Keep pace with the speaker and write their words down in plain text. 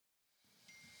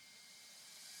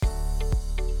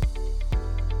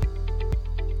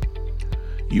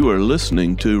You are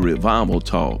listening to Revival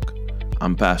Talk.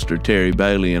 I'm Pastor Terry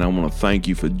Bailey, and I want to thank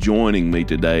you for joining me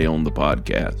today on the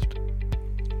podcast.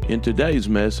 In today's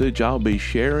message, I'll be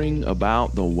sharing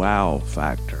about the wow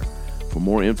factor. For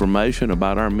more information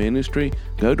about our ministry,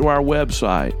 go to our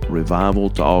website,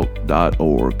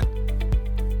 revivaltalk.org.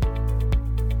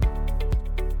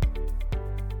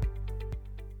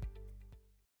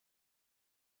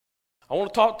 I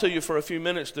want to talk to you for a few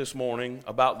minutes this morning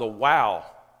about the wow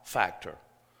factor.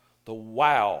 The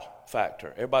wow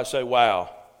factor. Everybody say wow.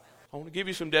 I want to give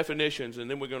you some definitions, and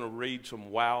then we're going to read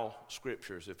some wow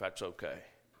scriptures, if that's okay.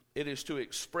 It is to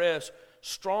express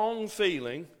strong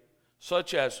feeling,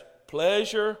 such as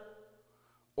pleasure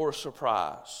or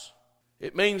surprise.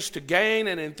 It means to gain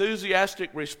an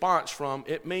enthusiastic response from.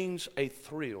 It means a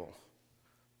thrill.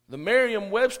 The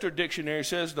Merriam-Webster dictionary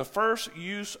says the first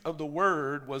use of the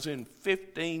word was in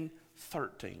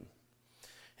 1513.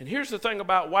 And here's the thing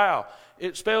about wow.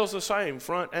 It spells the same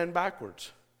front and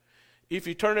backwards. If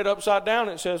you turn it upside down,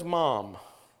 it says mom.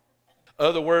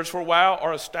 Other words for wow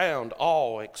are astound,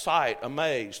 awe, excite,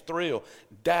 amaze, thrill,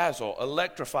 dazzle,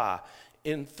 electrify,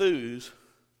 enthuse,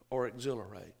 or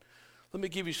exhilarate. Let me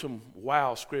give you some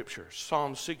wow scriptures.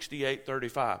 Psalm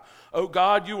 68:35. O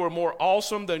God, you are more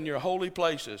awesome than your holy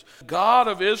places. God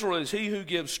of Israel is he who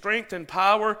gives strength and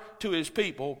power to his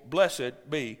people. Blessed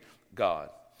be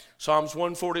God. Psalms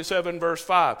 147 verse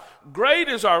 5. Great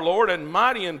is our Lord and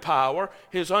mighty in power.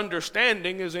 His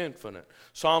understanding is infinite.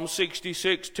 Psalm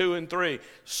 66, 2 and 3.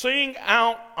 Sing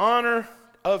out honor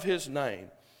of his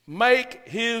name. Make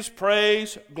his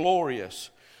praise glorious.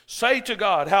 Say to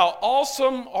God, how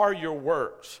awesome are your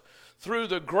works. Through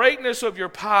the greatness of your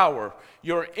power,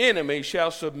 your enemies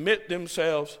shall submit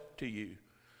themselves to you.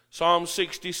 Psalm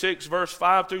 66 verse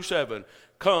 5 through 7.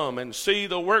 Come and see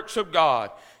the works of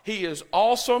God. He is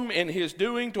awesome in his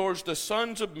doing towards the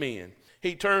sons of men.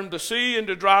 He turned the sea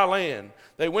into dry land.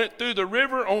 They went through the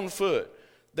river on foot.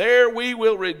 There we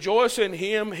will rejoice in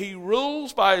him. He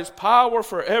rules by his power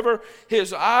forever.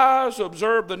 His eyes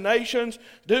observe the nations.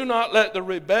 Do not let the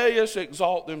rebellious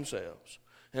exalt themselves.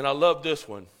 And I love this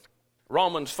one.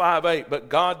 Romans 5:8. But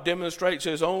God demonstrates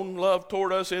his own love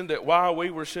toward us in that while we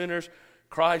were sinners,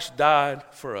 Christ died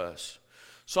for us.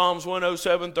 Psalms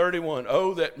 107:31.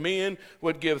 Oh, that men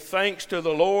would give thanks to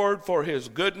the Lord for his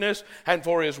goodness and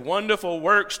for his wonderful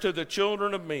works to the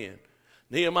children of men.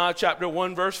 Nehemiah chapter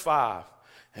 1 verse 5.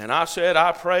 And I said,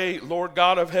 I pray, Lord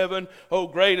God of heaven, O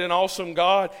great and awesome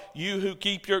God, you who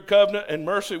keep your covenant and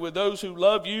mercy with those who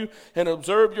love you and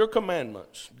observe your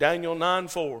commandments. Daniel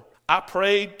 9:4. I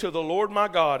prayed to the Lord my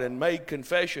God and made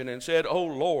confession and said, O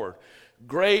Lord,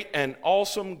 great and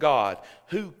awesome God,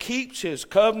 who keeps his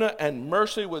covenant and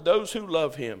mercy with those who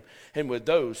love him and with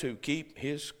those who keep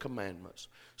his commandments.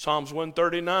 Psalms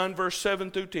 139 verse 7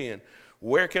 through 10.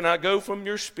 Where can I go from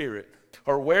your spirit?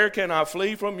 Or where can I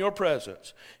flee from your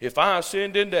presence? If I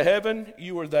ascend into heaven,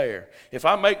 you are there. If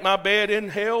I make my bed in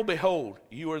hell, behold,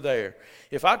 you are there.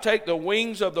 If I take the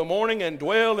wings of the morning and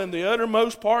dwell in the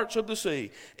uttermost parts of the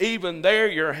sea, even there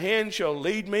your hand shall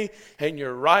lead me, and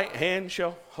your right hand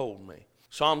shall hold me.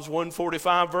 Psalms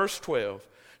 145 verse 12.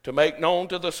 To make known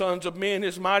to the sons of men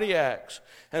his mighty acts,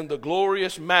 and the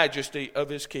glorious majesty of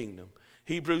his kingdom.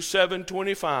 Hebrews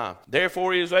 7:25.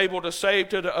 Therefore he is able to save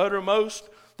to the uttermost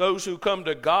those who come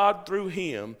to God through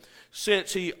him,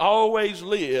 since he always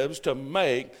lives to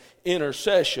make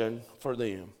intercession for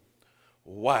them.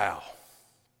 Wow.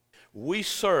 We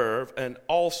serve an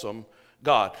awesome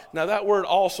God. Now that word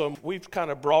awesome, we've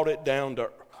kind of brought it down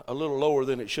to a little lower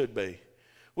than it should be.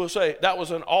 We'll say that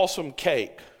was an awesome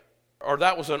cake, or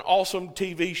that was an awesome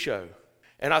TV show.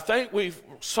 And I think we've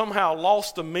somehow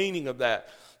lost the meaning of that.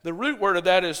 The root word of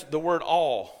that is the word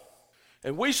awe.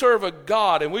 And we serve a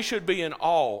God, and we should be in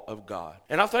awe of God.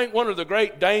 And I think one of the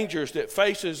great dangers that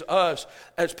faces us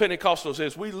as Pentecostals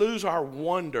is we lose our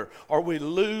wonder, or we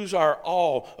lose our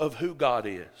awe of who God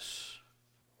is.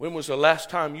 When was the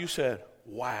last time you said,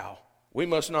 wow? We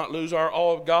must not lose our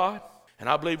awe of God. And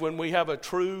I believe when we have a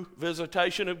true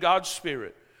visitation of God's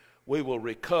Spirit, we will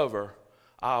recover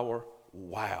our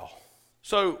wow.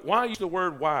 So why use the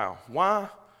word wow? Why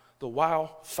the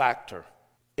wow factor?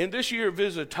 In this year of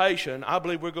visitation, I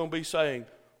believe we're going to be saying,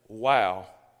 wow,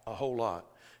 a whole lot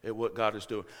at what God is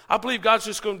doing. I believe God's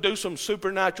just going to do some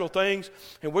supernatural things,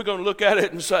 and we're going to look at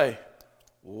it and say,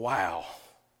 wow,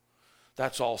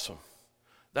 that's awesome.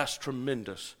 That's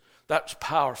tremendous. That's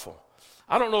powerful.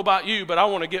 I don't know about you, but I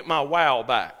want to get my wow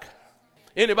back.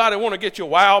 Anybody want to get your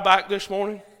wow back this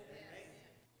morning?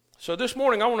 So this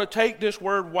morning, I want to take this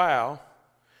word wow,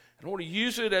 and I want to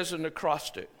use it as an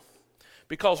acrostic.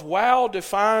 Because wow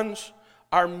defines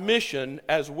our mission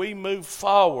as we move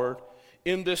forward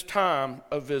in this time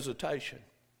of visitation.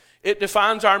 It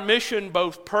defines our mission,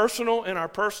 both personal in our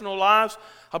personal lives.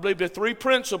 I believe there are three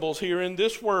principles here in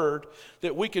this word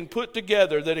that we can put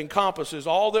together that encompasses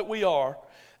all that we are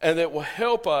and that will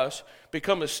help us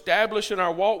become established in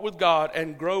our walk with God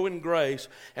and grow in grace.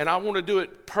 And I want to do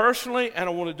it personally and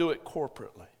I want to do it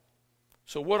corporately.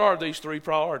 So what are these three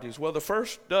priorities? Well, the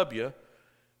first W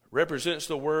represents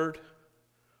the word,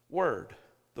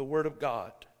 the Word of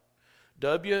God.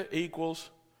 W equals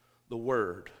the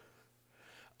Word.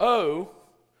 O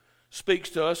speaks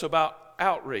to us about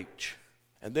outreach.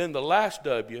 And then the last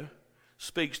W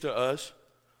speaks to us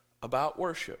about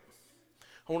worship.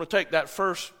 I want to take that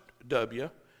first W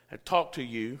and talk to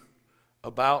you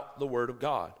about the Word of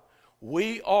God.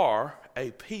 We are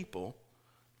a people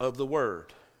of the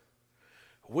Word.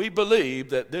 We believe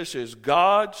that this is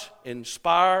God's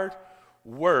inspired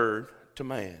Word to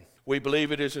man. We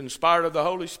believe it is inspired of the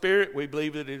Holy Spirit. We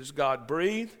believe that it is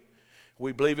God-breathed.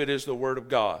 We believe it is the Word of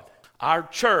God. Our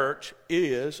church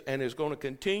is and is going to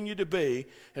continue to be,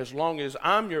 as long as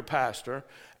I'm your pastor,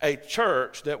 a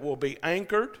church that will be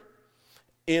anchored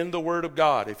in the Word of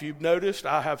God. If you've noticed,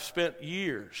 I have spent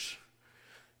years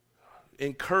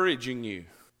encouraging you,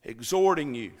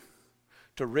 exhorting you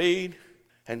to read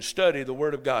and study the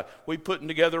Word of God. We've put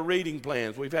together reading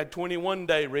plans. We've had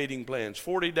 21-day reading plans,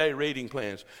 40-day reading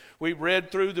plans. We've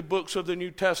read through the books of the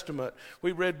New Testament.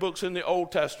 We've read books in the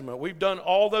Old Testament. We've done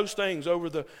all those things over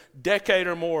the decade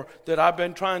or more that I've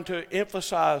been trying to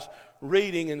emphasize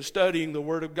reading and studying the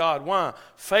Word of God. Why?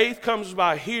 Faith comes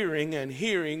by hearing, and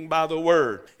hearing by the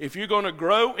Word. If you're going to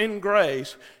grow in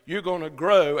grace, you're going to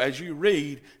grow as you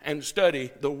read and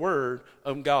study the Word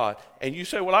of God. And you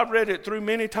say, well, I've read it through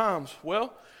many times.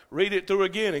 Well, read it through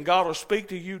again, and God will speak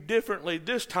to you differently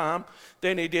this time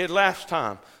than He did last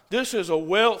time. This is a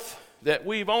wealth that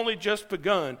we've only just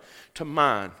begun to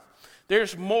mine.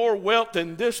 There's more wealth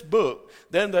in this book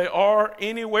than there are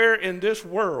anywhere in this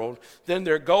world, than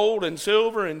there gold and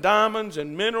silver and diamonds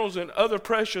and minerals and other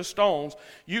precious stones.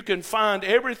 You can find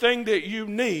everything that you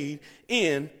need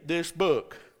in this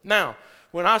book. Now,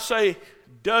 when I say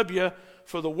W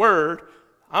for the Word,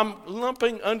 I'm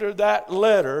lumping under that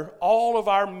letter all of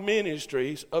our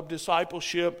ministries of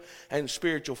discipleship and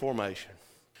spiritual formation.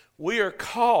 We are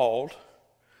called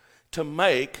to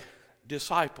make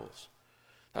disciples.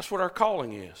 That's what our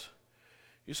calling is.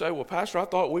 You say, well, Pastor, I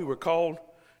thought we were called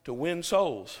to win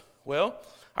souls. Well,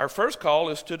 our first call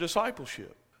is to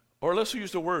discipleship. Or let's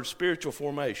use the word spiritual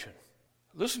formation.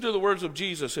 Listen to the words of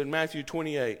Jesus in Matthew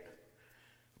 28,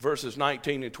 verses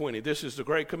 19 and 20. This is the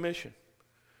Great Commission.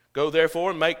 Go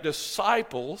therefore and make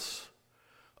disciples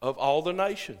of all the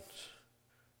nations.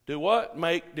 Do what?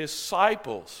 Make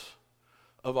disciples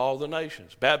of all the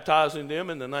nations, baptizing them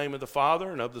in the name of the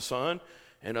Father and of the Son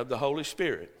and of the Holy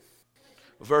Spirit.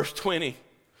 Verse 20,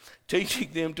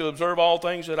 teaching them to observe all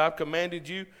things that I've commanded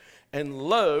you, and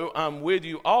lo, I'm with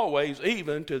you always,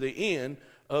 even to the end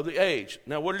of the age.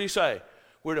 Now, what did he say?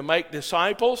 We're to make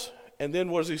disciples, and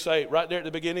then what does he say right there at the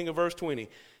beginning of verse 20?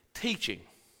 Teaching.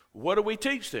 What do we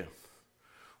teach them?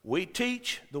 We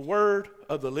teach the Word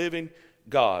of the living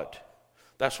God.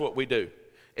 That's what we do.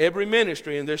 Every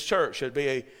ministry in this church should be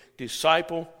a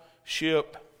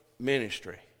discipleship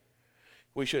ministry.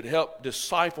 We should help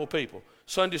disciple people.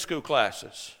 Sunday school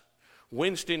classes,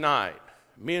 Wednesday night,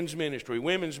 men's ministry,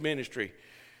 women's ministry.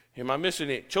 Am I missing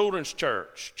it? Children's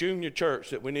church, junior church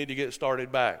that we need to get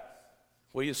started back.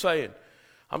 What are you saying?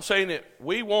 I'm saying that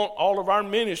we want all of our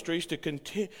ministries to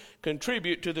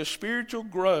contribute to the spiritual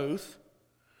growth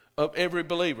of every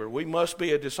believer. We must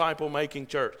be a disciple-making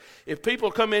church. If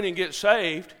people come in and get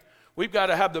saved, we've got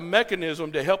to have the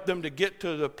mechanism to help them to get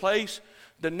to the place,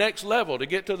 the next level, to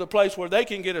get to the place where they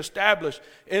can get established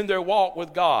in their walk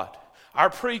with God. Our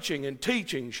preaching and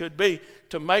teaching should be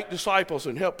to make disciples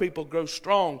and help people grow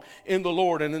strong in the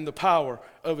Lord and in the power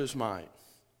of His might.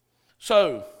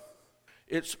 So,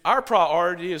 it's our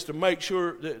priority is to make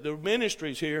sure that the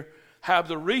ministries here have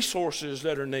the resources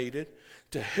that are needed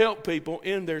to help people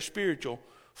in their spiritual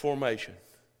formation.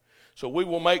 So we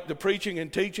will make the preaching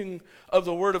and teaching of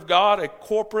the Word of God a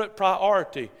corporate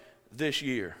priority this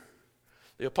year.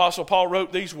 The Apostle Paul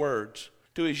wrote these words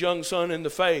to his young son in the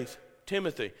faith,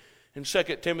 Timothy, in 2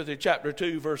 Timothy chapter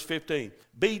 2, verse 15.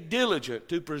 Be diligent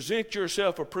to present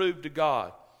yourself approved to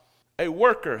God, a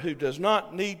worker who does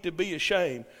not need to be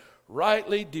ashamed,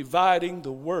 rightly dividing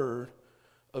the word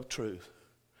of truth.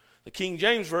 The King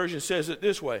James Version says it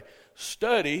this way: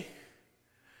 study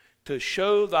to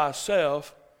show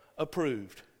thyself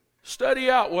approved. Study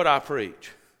out what I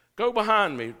preach. Go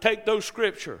behind me. Take those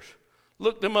scriptures.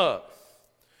 Look them up.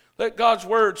 Let God's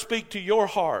word speak to your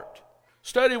heart.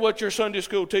 Study what your Sunday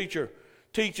school teacher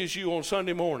teaches you on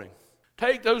Sunday morning.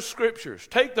 Take those scriptures.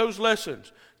 Take those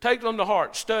lessons. Take them to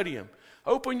heart. Study them.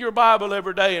 Open your Bible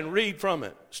every day and read from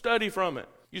it. Study from it.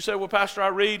 You say, well, Pastor, I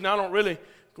read and I don't really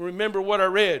remember what I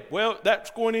read. Well,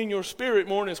 that's going in your spirit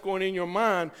more than it's going in your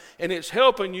mind, and it's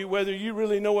helping you whether you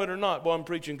really know it or not. Boy, I'm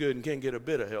preaching good and can't get a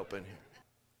bit of help in here.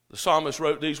 The psalmist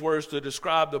wrote these words to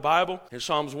describe the Bible in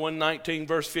Psalms 119,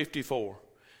 verse 54.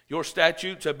 Your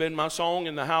statutes have been my song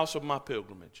in the house of my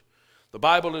pilgrimage. The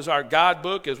Bible is our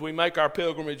guidebook as we make our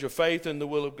pilgrimage of faith in the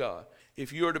will of God.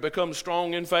 If you are to become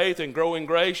strong in faith and grow in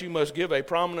grace, you must give a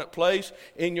prominent place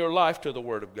in your life to the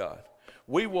Word of God.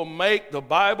 We will make the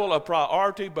Bible a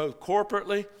priority both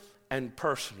corporately and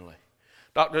personally.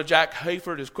 Dr. Jack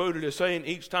Hayford is quoted as saying,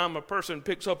 each time a person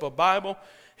picks up a Bible,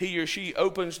 he or she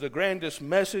opens the grandest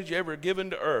message ever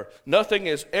given to earth. Nothing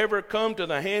has ever come to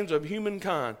the hands of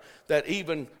humankind that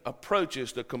even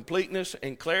approaches the completeness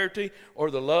and clarity or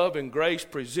the love and grace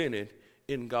presented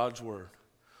in God's Word.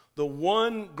 The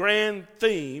one grand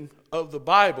theme of the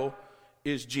Bible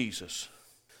is Jesus.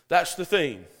 That's the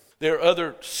theme. There are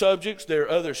other subjects, there are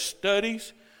other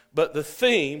studies, but the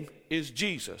theme is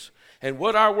Jesus. And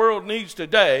what our world needs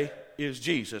today is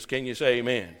Jesus. Can you say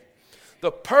amen?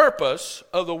 The purpose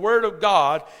of the Word of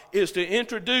God is to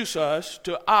introduce us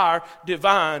to our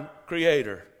divine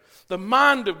Creator. The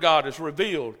mind of God is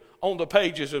revealed on the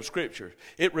pages of Scripture.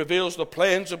 It reveals the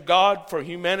plans of God for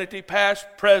humanity, past,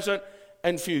 present,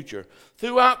 and future.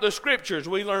 Throughout the Scriptures,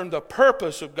 we learn the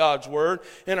purpose of God's Word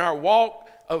in our walk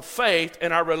of faith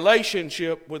and our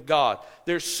relationship with God.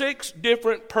 There's 6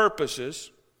 different purposes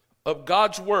of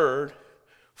God's Word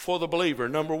for the believer.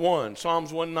 Number 1,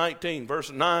 Psalms 119,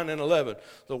 verse 9 and 11.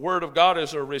 The Word of God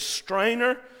is a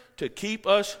restrainer to keep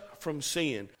us from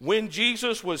sin. When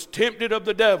Jesus was tempted of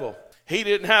the devil, he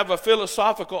didn't have a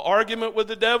philosophical argument with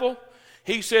the devil.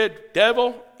 He said,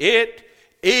 devil, it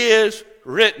is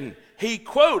written. He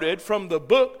quoted from the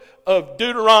book of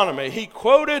Deuteronomy. He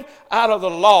quoted out of the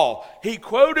law. He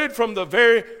quoted from the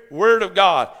very Word of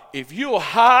God. If you'll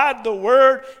hide the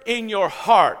Word in your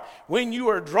heart, when you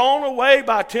are drawn away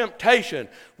by temptation,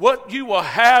 what you will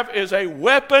have is a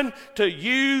weapon to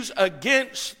use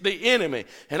against the enemy.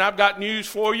 And I've got news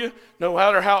for you. No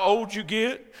matter how old you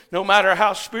get, no matter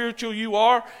how spiritual you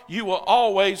are, you will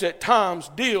always at times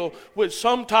deal with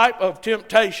some type of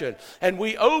temptation. And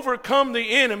we overcome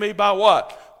the enemy by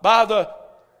what? By the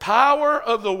power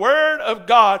of the Word of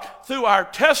God through our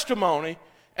testimony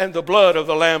and the blood of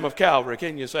the Lamb of Calvary.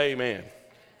 Can you say amen?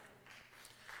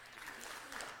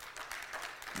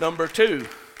 Number 2,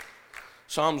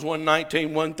 Psalms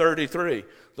 119, 133.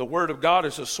 The Word of God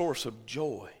is a source of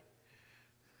joy.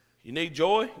 You need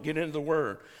joy? Get into the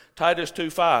Word. Titus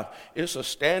 2:5. It's a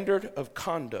standard of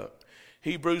conduct.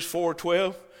 Hebrews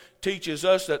 4:12 teaches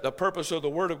us that the purpose of the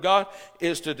Word of God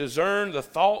is to discern the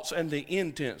thoughts and the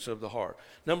intents of the heart.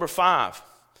 Number 5,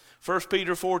 1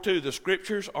 Peter 4:2. The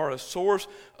Scriptures are a source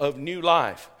of new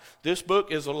life. This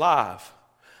book is alive.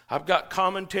 I've got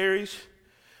commentaries.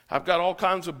 I've got all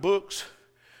kinds of books,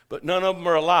 but none of them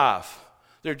are alive.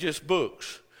 They're just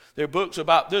books. They're books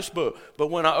about this book. But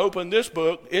when I open this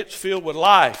book, it's filled with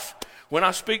life. When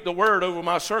I speak the Word over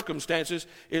my circumstances,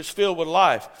 it's filled with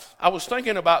life. I was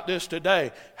thinking about this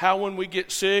today, how when we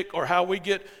get sick or how we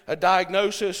get a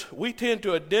diagnosis, we tend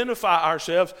to identify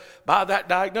ourselves by that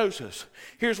diagnosis.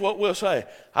 Here's what we'll say: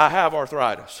 I have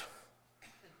arthritis.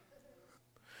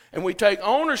 And we take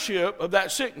ownership of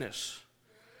that sickness.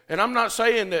 And I'm not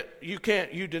saying that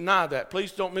you deny that.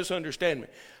 Please don't misunderstand me.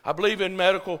 I believe in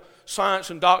medical science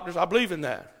and doctors. I believe in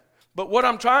that. But what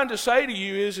I'm trying to say to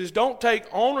you is don't take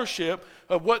ownership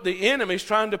of what the enemy's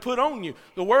trying to put on you.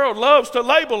 The world loves to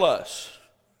label us.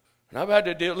 And I've had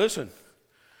to deal, listen,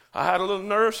 I had a little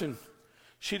nurse and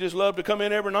she just loved to come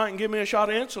in every night and give me a shot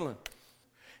of insulin.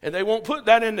 And they won't put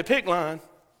that in the PICC line.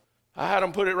 I had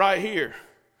them put it right here.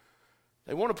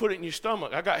 They want to put it in your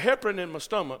stomach. I got heparin in my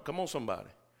stomach. Come on, somebody.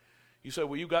 You say,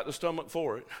 well, you got the stomach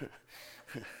for it.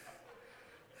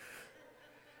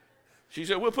 She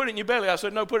said, we'll put it in your belly. I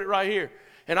said, no, put it right here.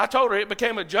 And I told her it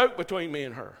became a joke between me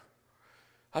and her.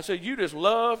 I said, you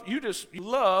love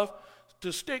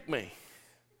to stick me.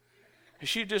 And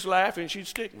she'd just laugh and she'd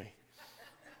stick me.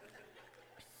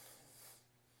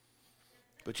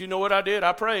 But you know what I did?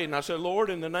 I prayed and I said,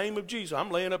 Lord, in the name of Jesus, I'm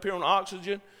laying up here on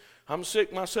oxygen. I'm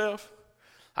sick myself.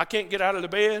 I can't get out of the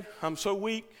bed. I'm so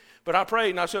weak. But I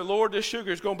prayed and I said, Lord, this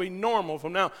sugar is going to be normal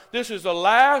from now. This is the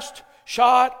last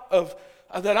shot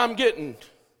that I'm getting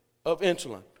of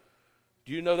insulin.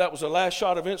 Do you know that was the last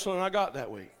shot of insulin I got that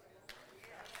week?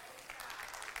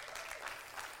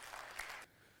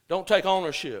 Don't take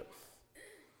ownership.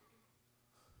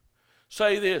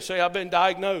 Say this. Say, I've been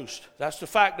diagnosed. That's the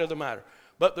fact of the matter.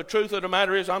 But the truth of the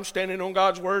matter is I'm standing on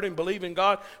God's word and believing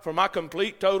God for my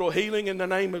complete, total healing in the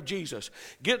name of Jesus.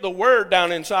 Get the word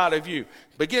down inside of you.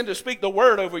 Begin to speak the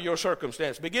word over your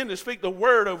circumstance. Begin to speak the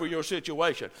word over your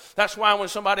situation. That's why when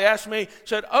somebody asked me,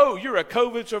 said, oh, you're a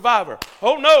COVID survivor.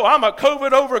 Oh, no, I'm a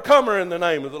COVID overcomer in the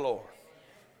name of the Lord.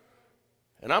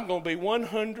 And I'm going to be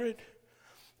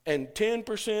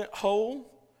 110%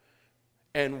 whole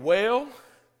and well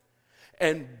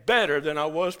and better than I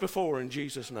was before in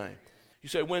Jesus' name. You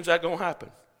say, when's that going to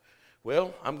happen?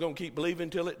 Well, I'm going to keep believing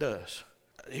until it does.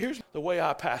 Here's the way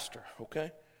I pastor,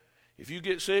 okay? If you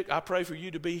get sick, I pray for you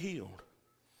to be healed.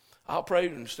 I'll pray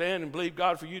and stand and believe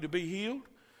God for you to be healed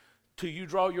till you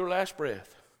draw your last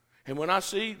breath. And when I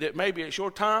see that maybe it's your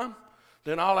time,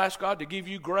 then I'll ask God to give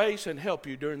you grace and help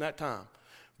you during that time.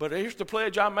 But here's the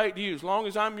pledge I make to you. As long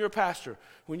as I'm your pastor,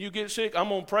 when you get sick, I'm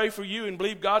going to pray for you and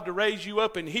believe God to raise you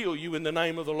up and heal you in the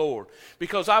name of the Lord.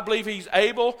 Because I believe He's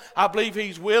able. I believe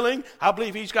He's willing. I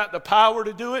believe He's got the power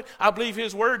to do it. I believe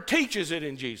His word teaches it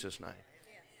in Jesus' name.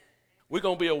 We're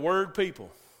going to be a word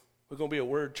people. We're going to be a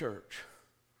word church.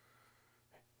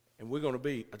 And we're going to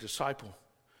be a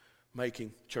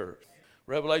disciple-making church.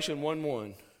 Revelation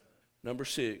 1:1, number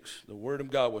 6, the word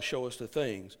of God will show us the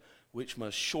things which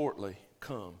must shortly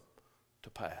come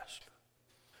to pass.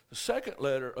 The second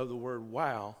letter of the word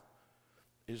wow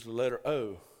is the letter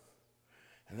O,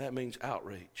 and that means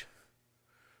outreach.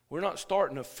 We're not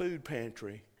starting a food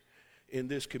pantry in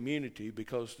this community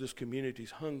because this community is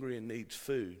hungry and needs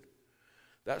food.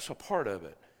 That's a part of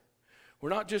it. We're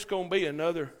not just going to be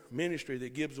another ministry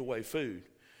that gives away food.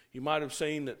 You might have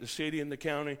seen that the city and the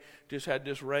county just had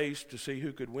this race to see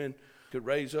who could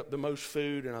raise up the most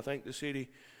food, and I think the city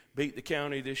beat the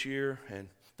county this year, and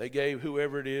they gave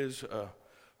whoever it is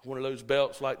one of those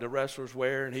belts like the wrestlers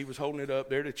wear, and he was holding it up.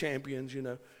 They're the champions, you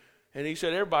know. And he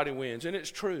said everybody wins, and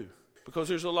it's true because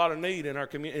there's a lot of need in our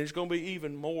community, and it's going to be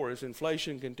even more as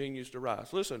inflation continues to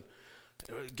rise. Listen,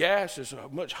 gas is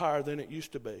much higher than it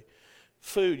used to be.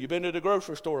 Food, you've been to the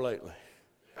grocery store lately.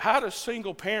 How does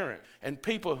single parent and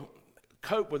people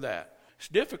cope with that? It's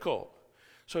difficult.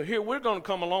 So here we're going to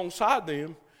come alongside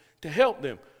them to help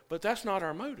them. But that's not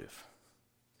our motive.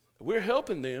 We're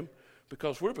helping them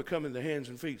because we're becoming the hands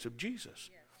and feet of Jesus.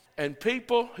 And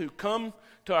people who come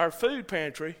to our food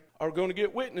pantry are going to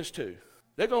get witnessed to.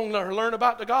 They're going to learn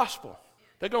about the gospel.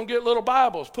 They're going to get little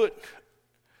Bibles put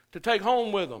to take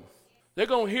home with them. They're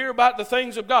going to hear about the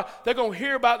things of God. They're going to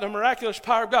hear about the miraculous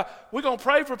power of God. We're going to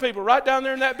pray for people right down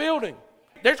there in that building.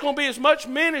 There's going to be as much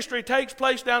ministry takes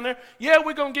place down there. Yeah,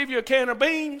 we're going to give you a can of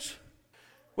beans.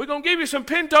 We're going to give you some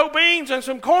pinto beans and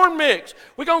some corn mix.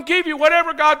 We're going to give you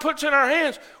whatever God puts in our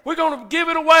hands. We're going to give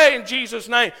it away in Jesus'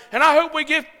 name. And I hope we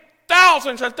give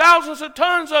thousands and thousands of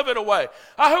tons of it away.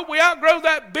 I hope we outgrow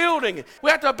that building.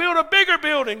 We have to build a bigger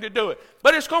building to do it.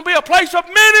 But it's going to be a place of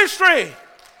ministry.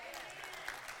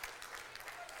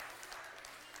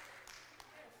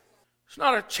 It's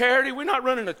not a charity. We're not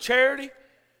running a charity.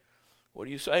 What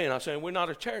are you saying? I'm saying we're not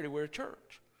a charity. We're a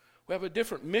church. We have a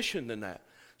different mission than that.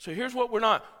 So here's what we're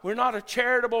not. We're not a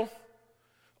charitable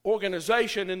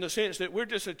organization in the sense that we're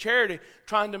just a charity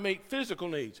trying to meet physical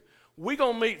needs. We're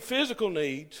going to meet physical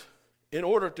needs in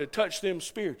order to touch them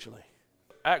spiritually.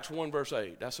 Acts 1 verse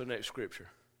 8, that's the next scripture.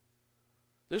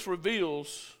 This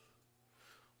reveals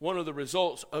one of the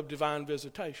results of divine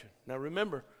visitation. Now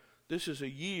remember, this is a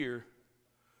year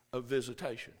of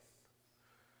visitation.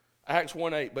 Acts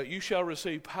 1:8, but you shall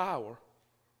receive power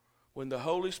when the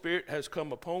Holy Spirit has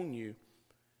come upon you.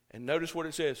 And notice what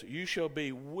it says, you shall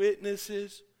be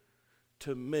witnesses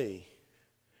to me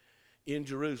in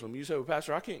Jerusalem. You say, well,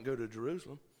 Pastor, I can't go to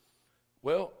Jerusalem.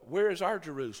 Well, where is our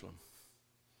Jerusalem?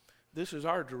 This is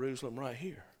our Jerusalem right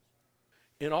here.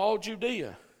 In all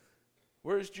Judea.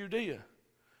 Where is Judea?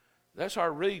 That's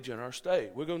our region, our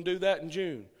state. We're going to do that in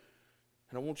June.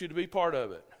 And I want you to be part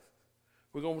of it.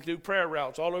 We're going to do prayer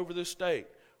routes all over this state.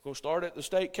 We're going to start at the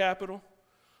state capitol.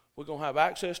 We're going to have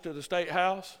access to the state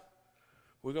house.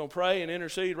 We're going to pray and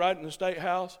intercede right in the state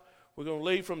house. We're going to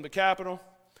leave from the capitol,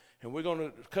 and we're going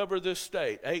to cover this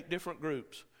state, 8 different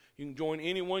groups. You can join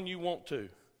any one you want to.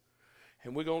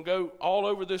 And we're going to go all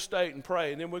over this state and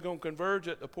pray, and then we're going to converge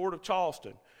at the Port of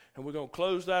Charleston, and we're going to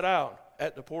close that out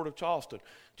at the Port of Charleston,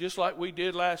 just like we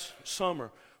did last summer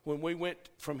when we went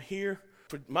from here.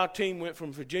 My team went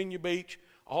from Virginia Beach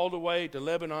all the way to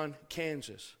Lebanon,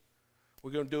 Kansas.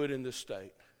 We're going to do it in this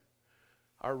state.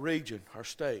 Our region, our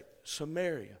state,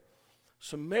 Samaria.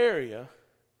 Samaria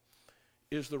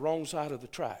is the wrong side of the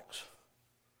tracks.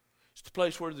 It's the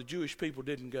place where the Jewish people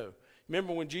didn't go.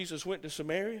 Remember when Jesus went to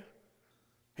Samaria?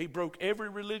 He broke every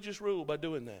religious rule by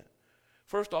doing that.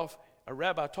 First off, a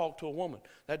rabbi talked to a woman.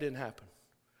 That didn't happen.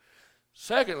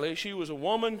 Secondly, she was a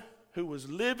woman who was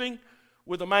living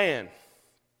with a man.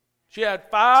 She had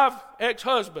 5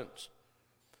 ex-husbands.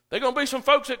 There are going to be some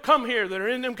folks that come here that are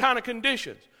in them kind of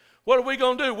conditions. What are we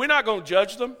going to do? We're not going to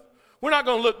judge them. We're not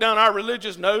going to look down our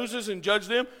religious noses and judge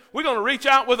them. We're going to reach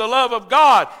out with the love of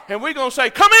God, and we're going to say,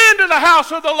 come into the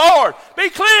house of the Lord. Be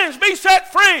cleansed, be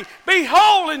set free, be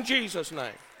whole in Jesus'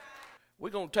 name. We're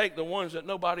going to take the ones that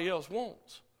nobody else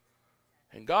wants,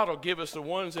 and God will give us the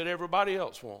ones that everybody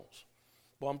else wants.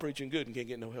 Well, I'm preaching good and can't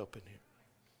get no help in here.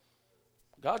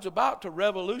 God's about to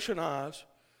revolutionize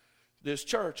this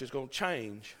church. It's going to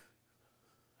change.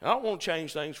 I don't want to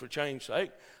change things for change's sake.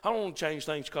 I don't want to change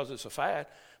things because it's a fad.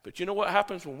 But you know what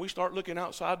happens when we start looking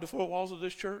outside the 4 walls of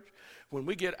this church? When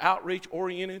we get outreach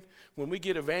oriented, when we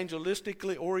get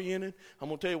evangelistically oriented, I'm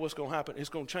going to tell you what's going to happen. It's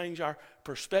going to change our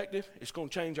perspective. It's going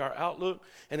to change our outlook.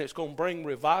 And it's going to bring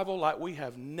revival like we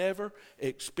have never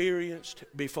experienced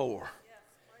before.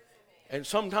 And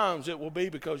sometimes it will be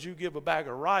because you give a bag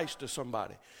of rice to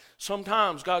somebody.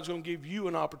 Sometimes God's going to give you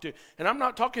an opportunity. And I'm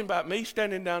not talking about me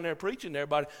standing down there preaching to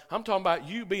everybody. I'm talking about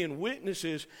you being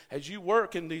witnesses as you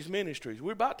work in these ministries.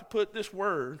 We're about to put this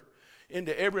word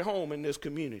into every home in this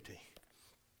community.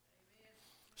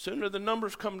 Sooner the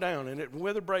numbers come down and the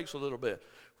weather breaks a little bit,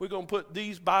 we're going to put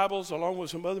these Bibles along with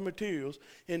some other materials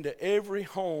into every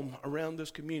home around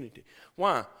this community.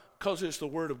 Why? Because it's the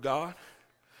Word of God.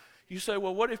 You say,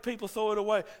 well, what if people throw it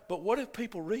away? But what if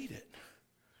people read it?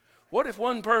 What if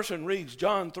one person reads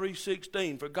John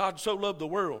 3:16, for God so loved the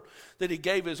world that he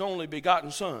gave his only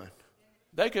begotten Son?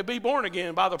 They could be born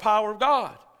again by the power of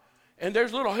God. And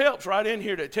there's little helps right in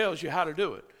here that tells you how to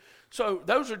do it. So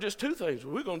those are just 2 things.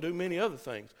 We're going to do many other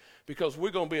things because we're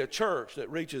going to be a church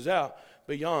that reaches out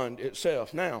beyond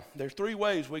itself. Now, there's 3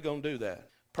 ways we're going to do that.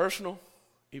 Personal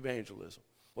evangelism.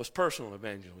 What's personal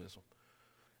evangelism?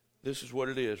 This is what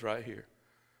it is right here.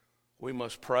 We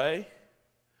must pray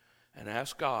and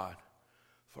ask God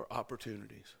for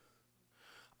opportunities.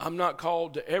 I'm not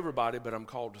called to everybody, but I'm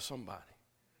called to somebody.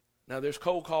 Now, there's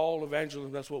cold call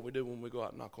evangelism. That's what we do when we go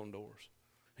out and knock on doors.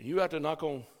 And you have to knock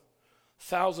on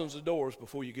thousands of doors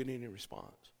before you get any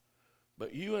response.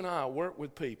 But you and I work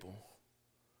with people,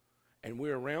 and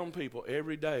we're around people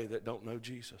every day that don't know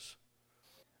Jesus.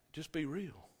 Just be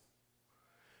real.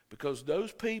 Because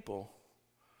those people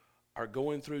are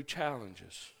going through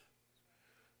challenges.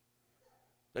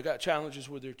 They got challenges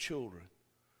with their children.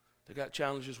 They got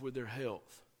challenges with their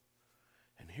health.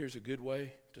 And here's a good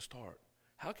way to start.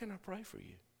 How can I pray for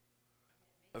you?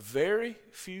 A very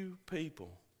few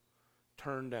people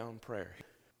turn down prayer.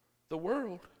 The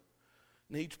world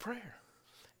needs prayer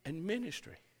and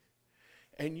ministry.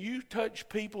 And you touch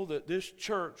people that this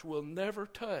church will never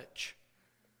touch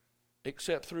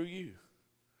except through you.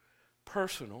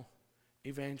 Personal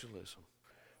evangelism.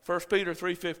 1 Peter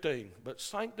 3:15, but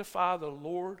sanctify the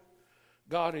Lord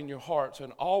God in your hearts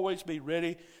and always be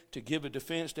ready to give a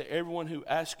defense to everyone who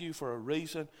asks you for a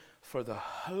reason for the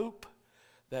hope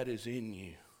that is in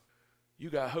you. You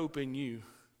got hope in you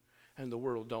and the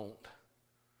world don't.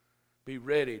 Be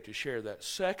ready to share that.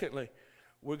 Secondly,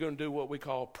 we're going to do what we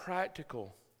call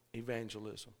practical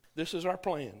evangelism. This is our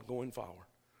plan going forward.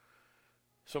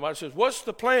 Somebody says, what's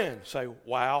the plan? Say,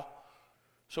 wow.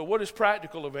 So what is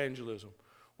practical evangelism?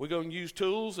 We're going to use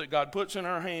tools that God puts in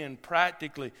our hand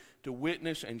practically to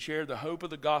witness and share the hope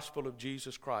of the gospel of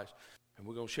Jesus Christ. And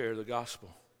we're going to share the gospel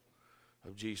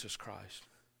of Jesus Christ.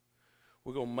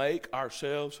 We're going to make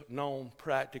ourselves known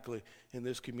practically in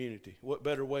this community. What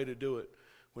better way to do it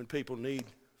when people need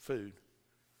food?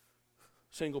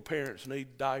 Single parents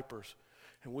need diapers,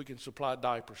 and we can supply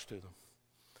diapers to them.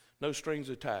 No strings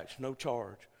attached, no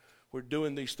charge. We're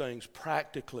doing these things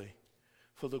practically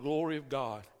for the glory of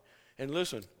God. And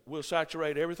listen, we'll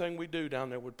saturate everything we do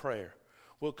down there with prayer.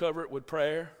 We'll cover it with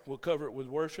prayer. We'll cover it with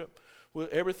worship.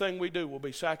 Everything we do will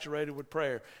be saturated with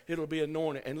prayer. It'll be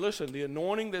anointed. And listen, the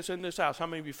anointing that's in this house, how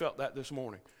many of you felt that this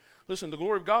morning? Listen, the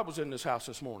glory of God was in this house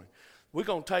this morning. We're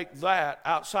going to take that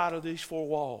outside of these 4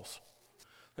 walls.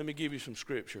 Let me give you some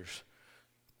scriptures.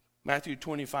 Matthew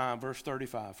 25, verse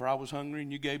 35. For I was hungry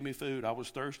and you gave me food. I was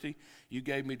thirsty, you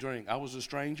gave me drink. I was a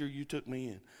stranger, you took me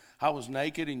in. I was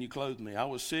naked and you clothed me. I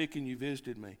was sick and you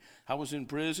visited me. I was in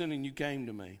prison and you came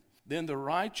to me. Then the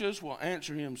righteous will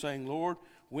answer him, saying, Lord,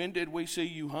 when did we see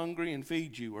you hungry and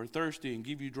feed you, or thirsty and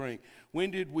give you drink?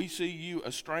 When did we see you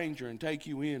a stranger and take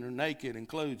you in, or naked and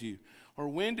clothe you? Or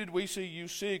when did we see you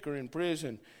sick or in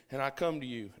prison, and I come to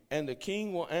you? And the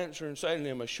king will answer and say to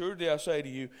them, assuredly I say to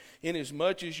you,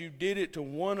 inasmuch as you did it to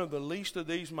one of the least of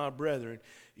these my brethren,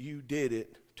 you did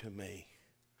it to me.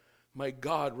 May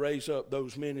God raise up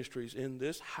those ministries in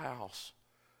this house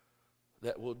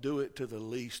that will do it to the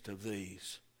least of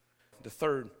these. The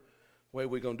third way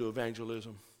we're going to do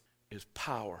evangelism is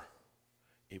power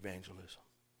evangelism.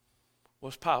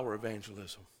 What's power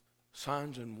evangelism?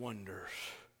 Signs and wonders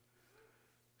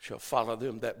shall follow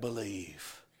them that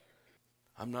believe.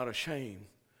 I'm not ashamed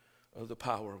of the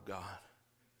power of God.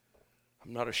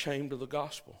 I'm not ashamed of the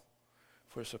gospel,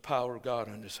 for it's the power of God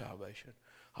unto salvation.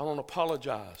 I don't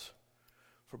apologize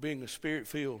for being a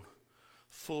spirit-filled,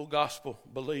 full gospel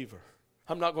believer.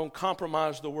 I'm not going to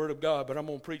compromise the word of God, but I'm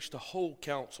going to preach the whole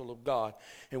counsel of God.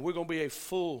 And we're going to be a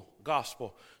full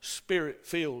gospel,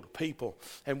 spirit-filled people.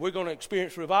 And we're going to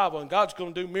experience revival. And God's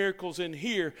going to do miracles in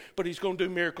here, but he's going to do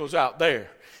miracles out there.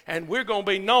 And we're going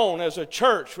to be known as a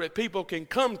church that people can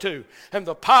come to. And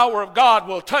the power of God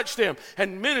will touch them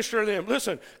and minister to them.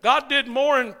 Listen, God did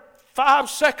more in 5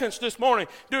 seconds this morning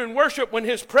during worship when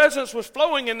his presence was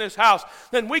flowing in this house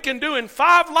than we can do in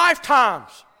 5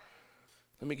 lifetimes.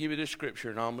 Let me give you this scripture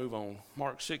and I'll move on.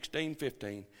 Mark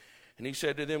 16:15. And he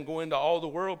said to them, go into all the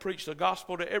world, preach the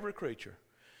gospel to every creature.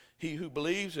 He who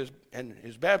believes and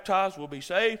is baptized will be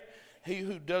saved. He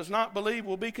who does not believe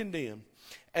will be condemned.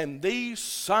 And these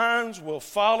signs will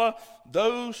follow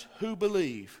those who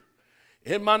believe.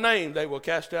 In my name they will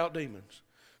cast out demons.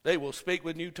 They will speak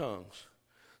with new tongues.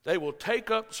 They will take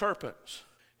up serpents.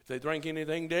 If they drink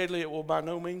anything deadly, it will by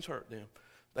no means hurt them.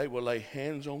 They will lay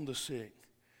hands on the sick,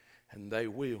 and they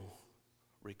will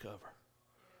recover.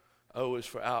 O is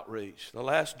for outreach. The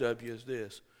last W is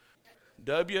this.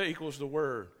 W equals the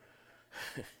word.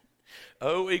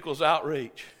 O equals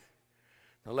outreach.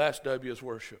 The last W is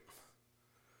worship.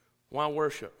 Why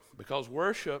worship? Because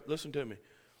worship, listen to me,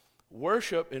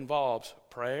 worship involves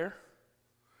prayer.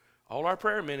 All our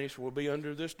prayer ministries will be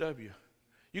under this W.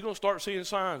 You're going to start seeing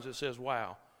signs that says,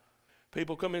 wow.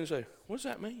 People come in and say, what does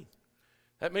that mean?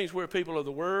 That means we're people of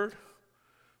the word,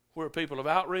 we're people of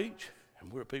outreach,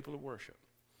 and we're people of worship.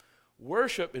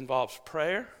 Worship involves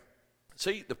prayer.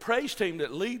 See, the praise team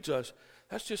that leads us,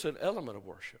 that's just an element of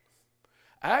worship.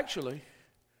 Actually,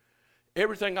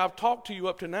 everything I've talked to you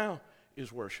up to now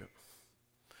is worship.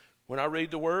 When I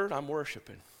read the word, I'm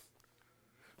worshiping.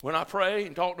 When I pray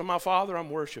and talk to my Father, I'm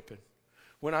worshiping.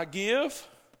 When I give,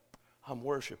 I'm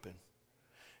worshiping.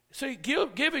 See,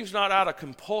 giving's not out of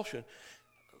compulsion.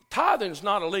 Tithing's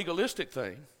not a legalistic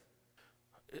thing.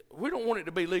 We don't want it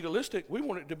to be legalistic. We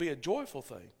want it to be a joyful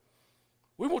thing.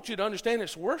 We want you to understand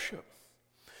it's worship.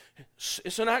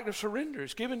 It's an act of surrender.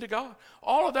 It's given to God.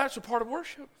 All of that's a part of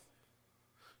worship.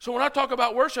 So when I talk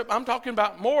about worship, I'm talking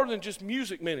about more than just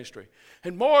music ministry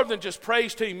and more than just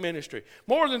praise team ministry,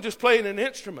 more than just playing an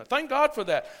instrument. Thank God for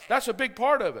that. That's a big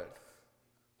part of it.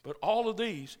 But all of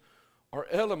these are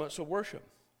elements of worship.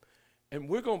 And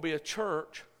we're going to be a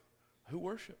church who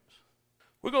worships.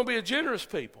 We're going to be a generous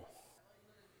people.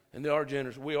 And they are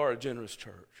generous. We are a generous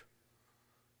church.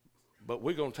 But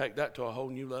we're going to take that to a whole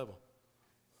new level.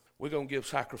 We're going to give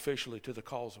sacrificially to the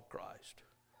cause of Christ.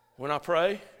 When I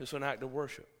pray, it's an act of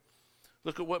worship.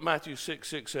 Look at what Matthew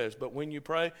 6:6 says. But when you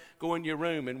pray, go in your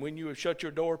room, and when you have shut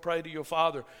your door, pray to your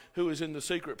Father who is in the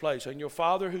secret place. And your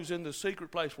Father who's in the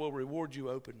secret place will reward you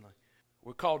openly.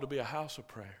 We're called to be a house of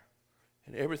prayer.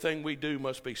 And everything we do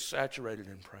must be saturated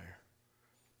in prayer.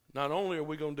 Not only are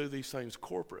we going to do these things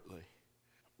corporately,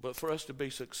 but for us to be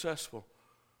successful,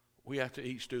 we have to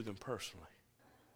each do them personally.